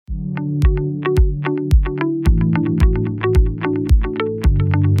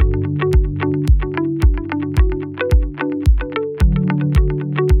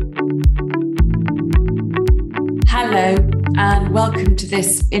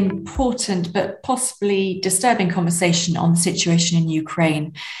this important but possibly disturbing conversation on the situation in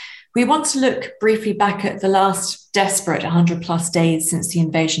Ukraine, we want to look briefly back at the last desperate 100 plus days since the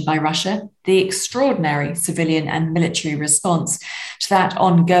invasion by Russia, the extraordinary civilian and military response to that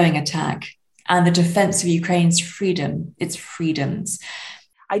ongoing attack, and the defense of Ukraine's freedom, its freedoms.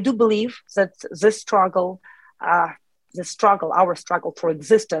 I do believe that this struggle, our struggle for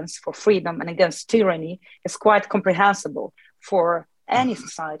existence, for freedom and against tyranny is quite comprehensible for any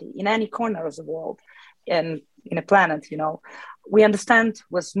society in any corner of the world and in a planet, We understand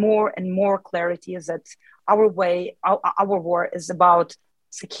with more and more clarity that our war is about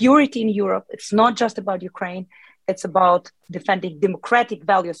security in Europe. It's not just about Ukraine. It's about defending democratic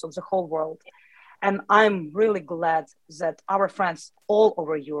values of the whole world. And I'm really glad that our friends all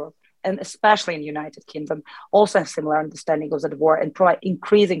over Europe, and especially in the United Kingdom, also have similar understanding of the war and provide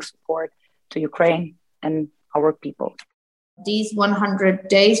increasing support to Ukraine and our people. These 100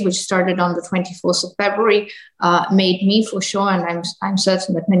 days, which started on the 24th of February, made me for sure, and I'm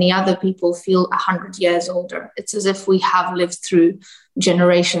certain that many other people feel 100 years older. It's as if we have lived through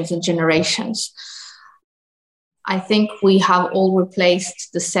generations and generations. I think we have all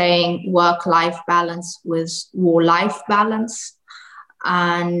replaced the saying work-life balance with war-life balance.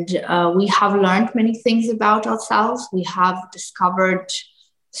 And we have learned many things about ourselves. We have discovered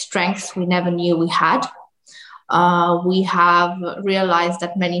strengths we never knew we had. We have realized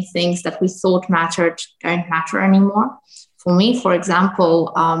that many things that we thought mattered don't matter anymore. For me, for example,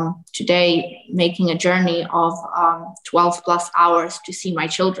 today, making a journey of 12 plus hours to see my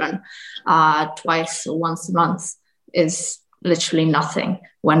children twice or once a month is literally nothing,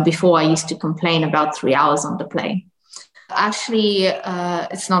 when before I used to complain about 3 hours on the plane. Actually,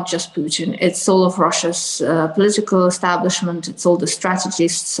 it's not just Putin. It's all of Russia's political establishment. It's all the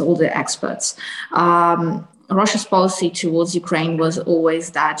strategists, all the experts. Russia's policy towards Ukraine was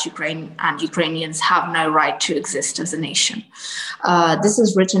always that Ukraine and Ukrainians have no right to exist as a nation. This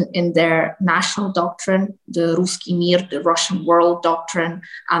is written in their national doctrine, the Ruski Mir, the Russian world doctrine,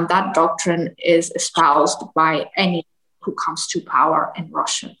 and that doctrine is espoused by any who comes to power in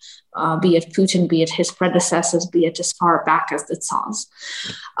Russia, be it Putin, be it his predecessors, be it as far back as the Tsars.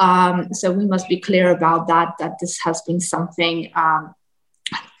 So we must be clear about that this has been something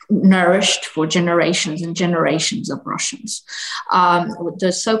nourished for generations and generations of Russians.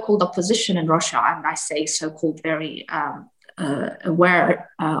 The so-called opposition in Russia, and I say so-called very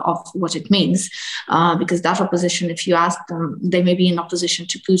aware of what it means, because that opposition, if you ask them, they may be in opposition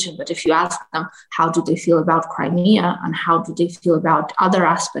to Putin, but if you ask them how do they feel about Crimea and how do they feel about other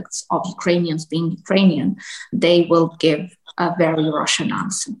aspects of Ukrainians being Ukrainian, they will give a very Russian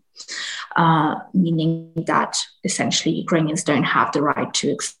answer, meaning that essentially Ukrainians don't have the right to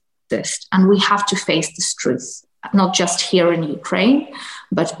exist. And we have to face this truth, not just here in Ukraine,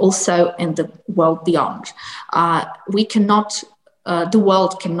 but also in the world beyond. The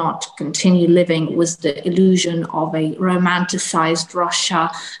world cannot continue living with the illusion of a romanticized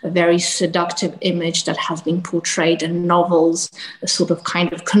Russia, a very seductive image that has been portrayed in novels, a sort of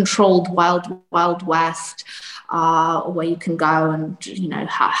kind of controlled wild west, where you can go and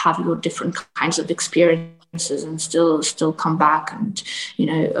have your different kinds of experiences and still come back and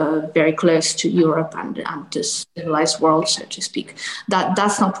very close to Europe and the civilized world, so to speak.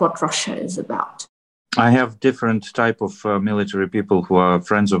 That's not what Russia is about. I have different type of military people who are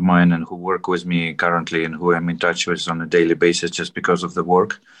friends of mine and who work with me currently and who I'm in touch with on a daily basis just because of the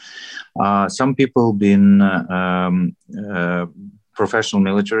work. Some people been professional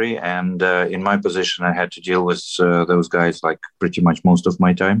military, and in my position, I had to deal with those guys like pretty much most of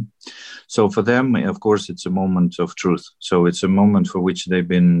my time. So for them, of course, it's a moment of truth. So it's a moment for which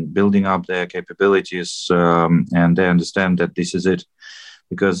they've been building up their capabilities, and they understand that this is it.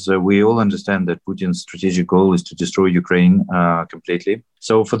 Because we all understand that Putin's strategic goal is to destroy Ukraine completely.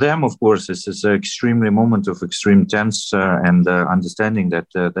 So for them, of course, this is an extremely moment of extreme tense and understanding that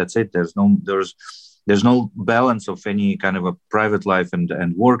that's it. There's no balance of any kind of a private life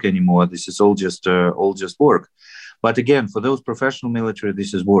and work anymore. This is all just work. But again, for those professional military,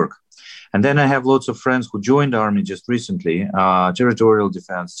 this is work. And then I have lots of friends who joined the army just recently, territorial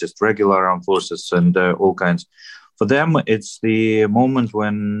defense, just regular armed forces and all kinds. For them, it's the moment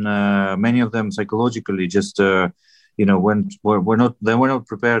when many of them psychologically just, were not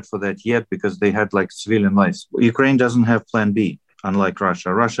prepared for that yet because they had like civilian lives. Ukraine doesn't have plan B, unlike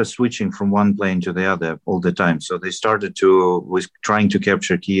Russia. Russia's switching from one plane to the other all the time. So they started with trying to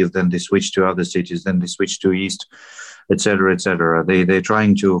capture Kyiv, then they switched to other cities, then they switched to east, etc., etc. They're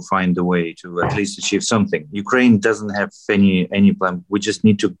trying to find a way to at least achieve something. Ukraine doesn't have any plan. We just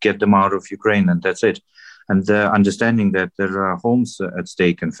need to get them out of Ukraine, and that's it. and understanding that there are homes at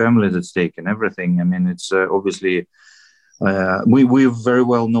stake and families at stake and everything. I mean, it's obviously we very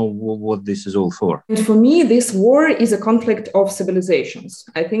well know what this is all for. And for me, this war is a conflict of civilizations.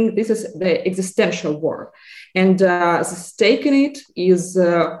 I think this is the existential war. And the stake in it is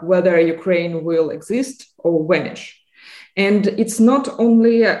whether Ukraine will exist or vanish. And it's not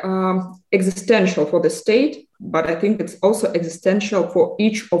only existential for the state, but I think it's also existential for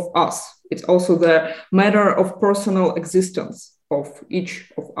each of us. It's also the matter of personal existence of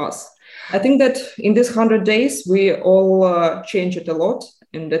each of us. I think that in these 100 days, we all changed a lot.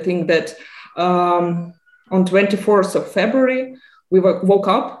 And I think that on 24th of February, we woke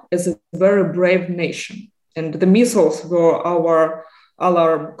up as a very brave nation. And the missiles were our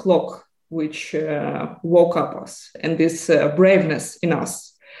alarm clock, which woke up us, and this braveness in us.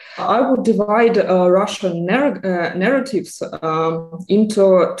 I would divide Russian narratives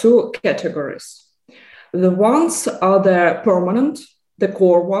into two categories. The ones are the permanent, the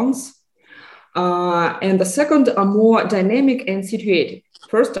core ones, and the second are more dynamic and situated.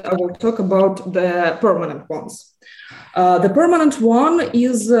 First, I will talk about the permanent ones. The permanent one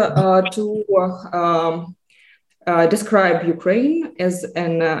is to describe Ukraine as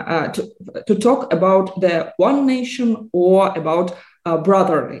to talk about the one nation or about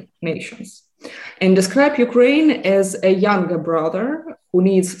brotherly nations, and describe Ukraine as a younger brother who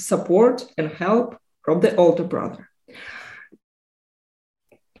needs support and help from the older brother.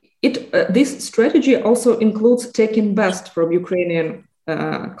 This strategy also includes taking best from Ukrainian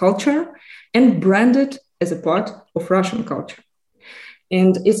culture and brand it as a part of Russian culture.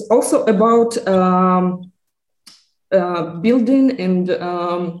 And it's also about building and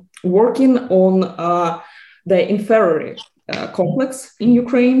working on the inferiority complex in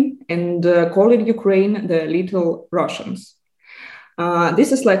Ukraine and calling Ukraine the little Russians.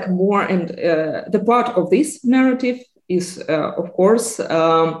 This is like more, and the part of this narrative is, of course,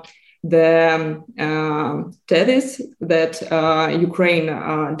 the thesis that Ukraine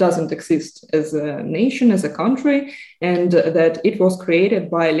doesn't exist as a nation, as a country, and that it was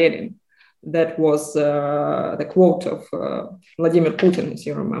created by Lenin. That was the quote of Vladimir Putin, as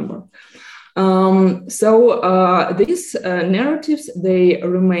you remember. So these narratives, they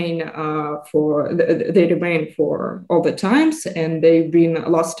remain for all the times, and they've been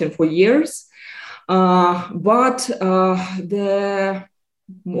lasting for years. But the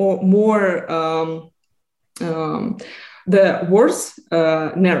the worse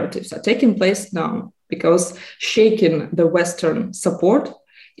narratives are taking place now, because shaking the Western support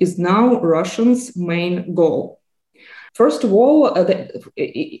is now Russians' main goal. First of all,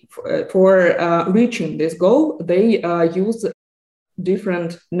 for reaching this goal, they use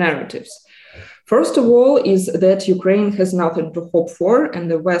different narratives. First of all is that Ukraine has nothing to hope for and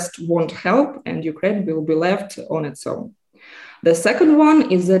the West won't help and Ukraine will be left on its own. The second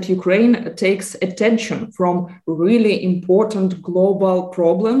one is that Ukraine takes attention from really important global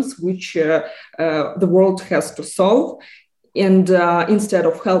problems which the world has to solve. And instead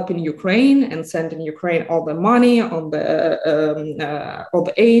of helping Ukraine and sending Ukraine all the money, all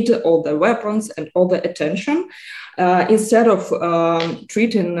the aid, all the weapons, and all the attention, instead of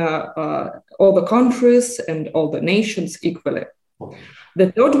treating all the countries and all the nations equally.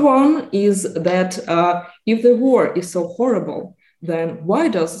 The third one is that if the war is so horrible, then why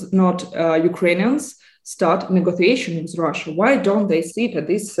does not Ukrainians start negotiation with Russia? Why don't they sit at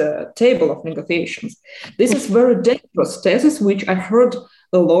this table of negotiations? This is very dangerous thesis, which I heard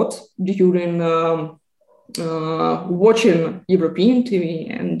a lot during watching European TV,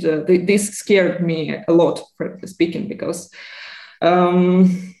 and this scared me a lot, frankly speaking, because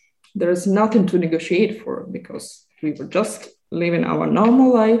there is nothing to negotiate for, because we were just living our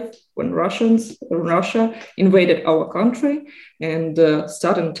normal life when Russia invaded our country and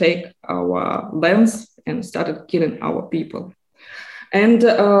started to take our lands and started killing our people. And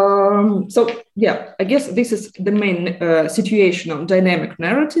I guess this is the main situational dynamic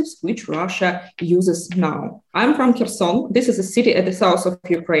narratives which Russia uses now. I'm from Kherson. This is a city at the south of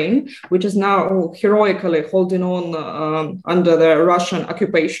Ukraine, which is now heroically holding on under the Russian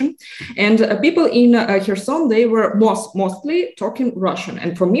occupation. And people in Kherson, they were mostly talking Russian.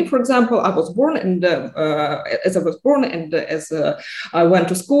 And for me, for example, I was born, and as I went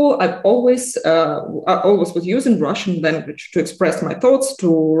to school, I always was using Russian language to express my thoughts,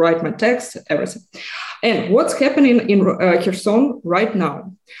 to write my text, everything. And what's happening in Kherson right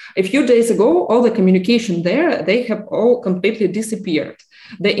now? A few days ago, all the communication there, they have all completely disappeared.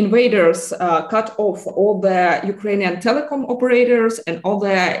 The invaders cut off all the Ukrainian telecom operators and all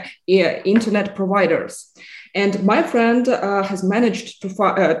the internet providers. And my friend has managed to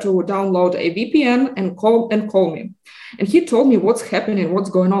download a VPN and call me. And he told me what's happening, what's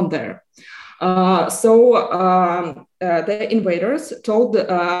going on there. The invaders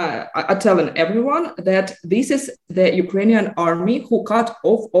are telling everyone that this is the Ukrainian army who cut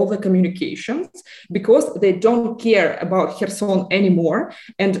off all the communications because they don't care about Kherson anymore.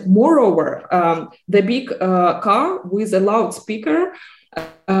 And moreover, the big car with a loudspeaker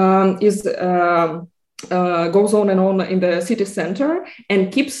goes on and on in the city center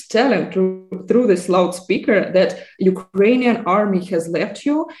and keeps telling through this loudspeaker that Ukrainian army has left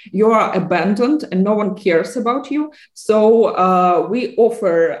you, you are abandoned and no one cares about you. So we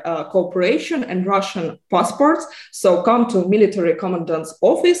offer cooperation and Russian passports. So come to military commandant's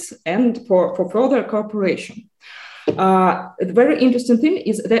office and for further cooperation. The very interesting thing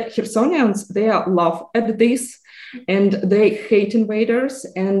is that Chersonians, they laugh at this. And they hate invaders,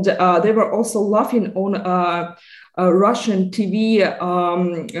 and they were also laughing on a Russian TV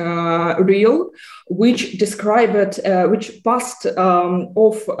reel, which described which passed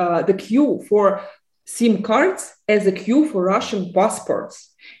off the queue for SIM cards as a queue for Russian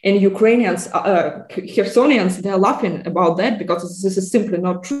passports. And Ukrainians, Chersonians, they're laughing about that because this is simply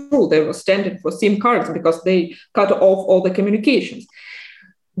not true. They were standing for SIM cards because they cut off all the communications.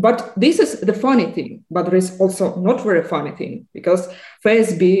 But this is the funny thing, but there is also not very funny thing because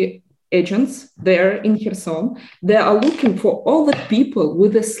FSB agents there in Kherson, they are looking for all the people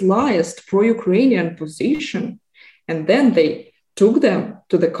with the slyest pro-Ukrainian position. And then they took them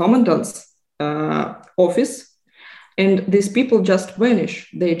to the commandant's office and these people just vanish.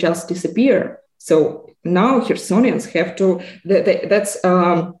 They just disappear. So now Chersonians have to,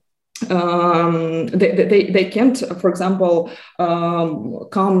 they can't, for example,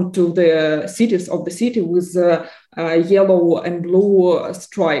 come to the cities of the city with a yellow and blue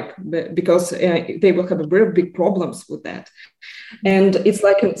stripe because they will have very big problems with that. And it's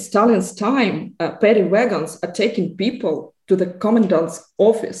like in Stalin's time, paddy wagons are taking people to the commandant's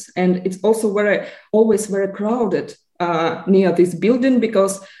office. And it's also always very crowded near this building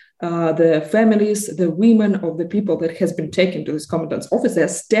because the families, the women of the people that has been taken to this commandant's office, they're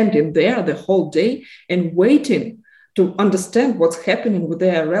standing there the whole day and waiting to understand what's happening with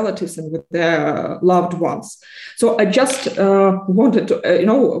their relatives and with their loved ones. So I just wanted to,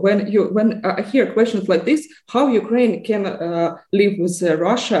 when I hear questions like this, how Ukraine can live with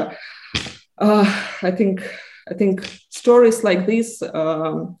Russia, I think stories like this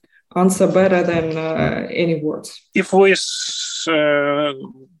answer better than any words. If we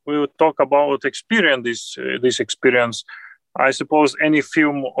will talk about this experience, I suppose any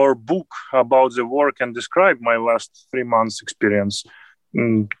film or book about the war can describe my last 3 months experience.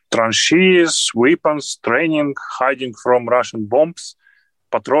 Tranches, weapons, training, hiding from Russian bombs,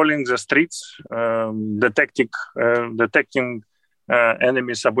 patrolling the streets, detecting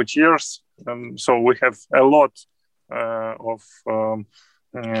enemy saboteurs. So we have a lot of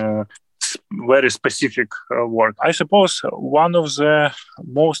very specific work. I suppose one of the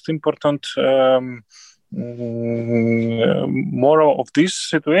most important moral of this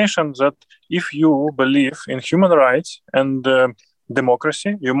situation that if you believe in human rights and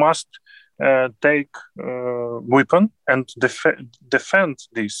democracy, you must take weapon and defend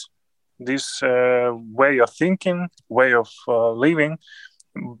this way of thinking, way of living,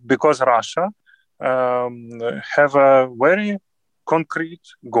 because Russia have a very concrete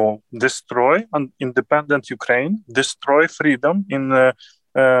goal: destroy an independent Ukraine, destroy freedom in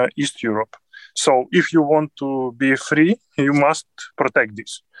East Europe. So if you want to be free, you must protect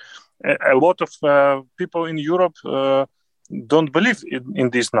this. A lot of people in Europe don't believe in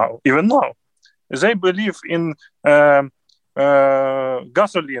this now, even now. They believe in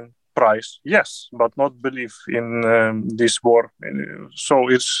gasoline price, yes, but not believe in this war. So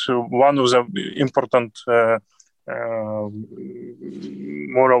it's one of the important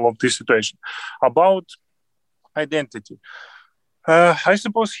moral of this situation. About identity. I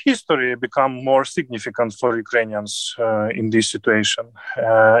suppose history become more significant for Ukrainians in this situation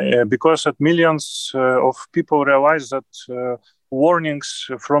because millions of people realize that warnings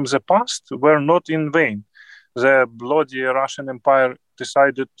from the past were not in vain. The bloody Russian Empire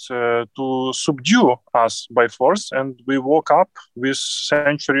decided to subdue us by force, and we woke up with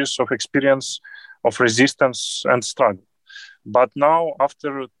centuries of experience of resistance and struggle. But now,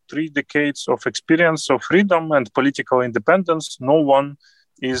 after 3 decades of experience of freedom and political independence, no one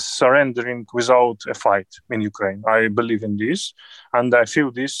is surrendering without a fight in Ukraine. I believe in this, and I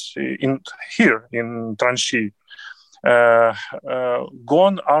feel this here in Tranche.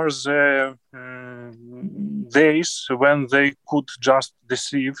 Gone are days when they could just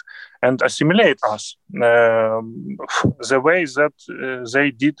deceive and assimilate us, the way that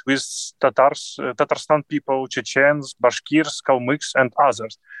they did with Tatarstan people, Chechens, Bashkirs, Kalmyks, and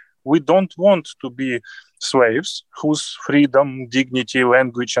others. We don't want to be slaves whose freedom, dignity,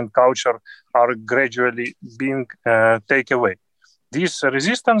 language, and culture are gradually being taken away. This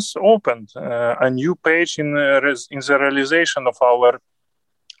resistance opened a new page in the realization of our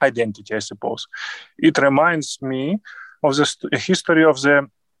identity, I suppose. It reminds me of the history of the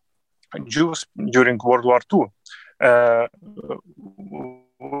Jews during World War II,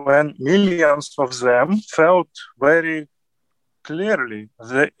 when millions of them felt very clearly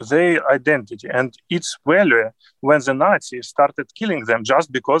their identity and its value when the Nazis started killing them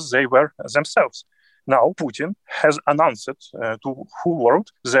just because they were themselves. Now Putin has announced to the whole world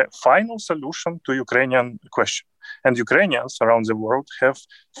the final solution to Ukrainian question. And Ukrainians around the world have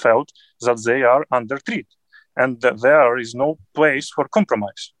felt that they are under threat and that there is no place for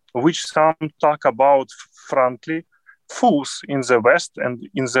compromise, which some talk about frankly fools in the West and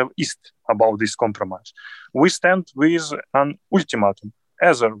in the East about this compromise. We stand with an ultimatum.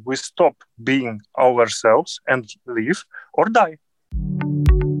 Either we stop being ourselves and live or die.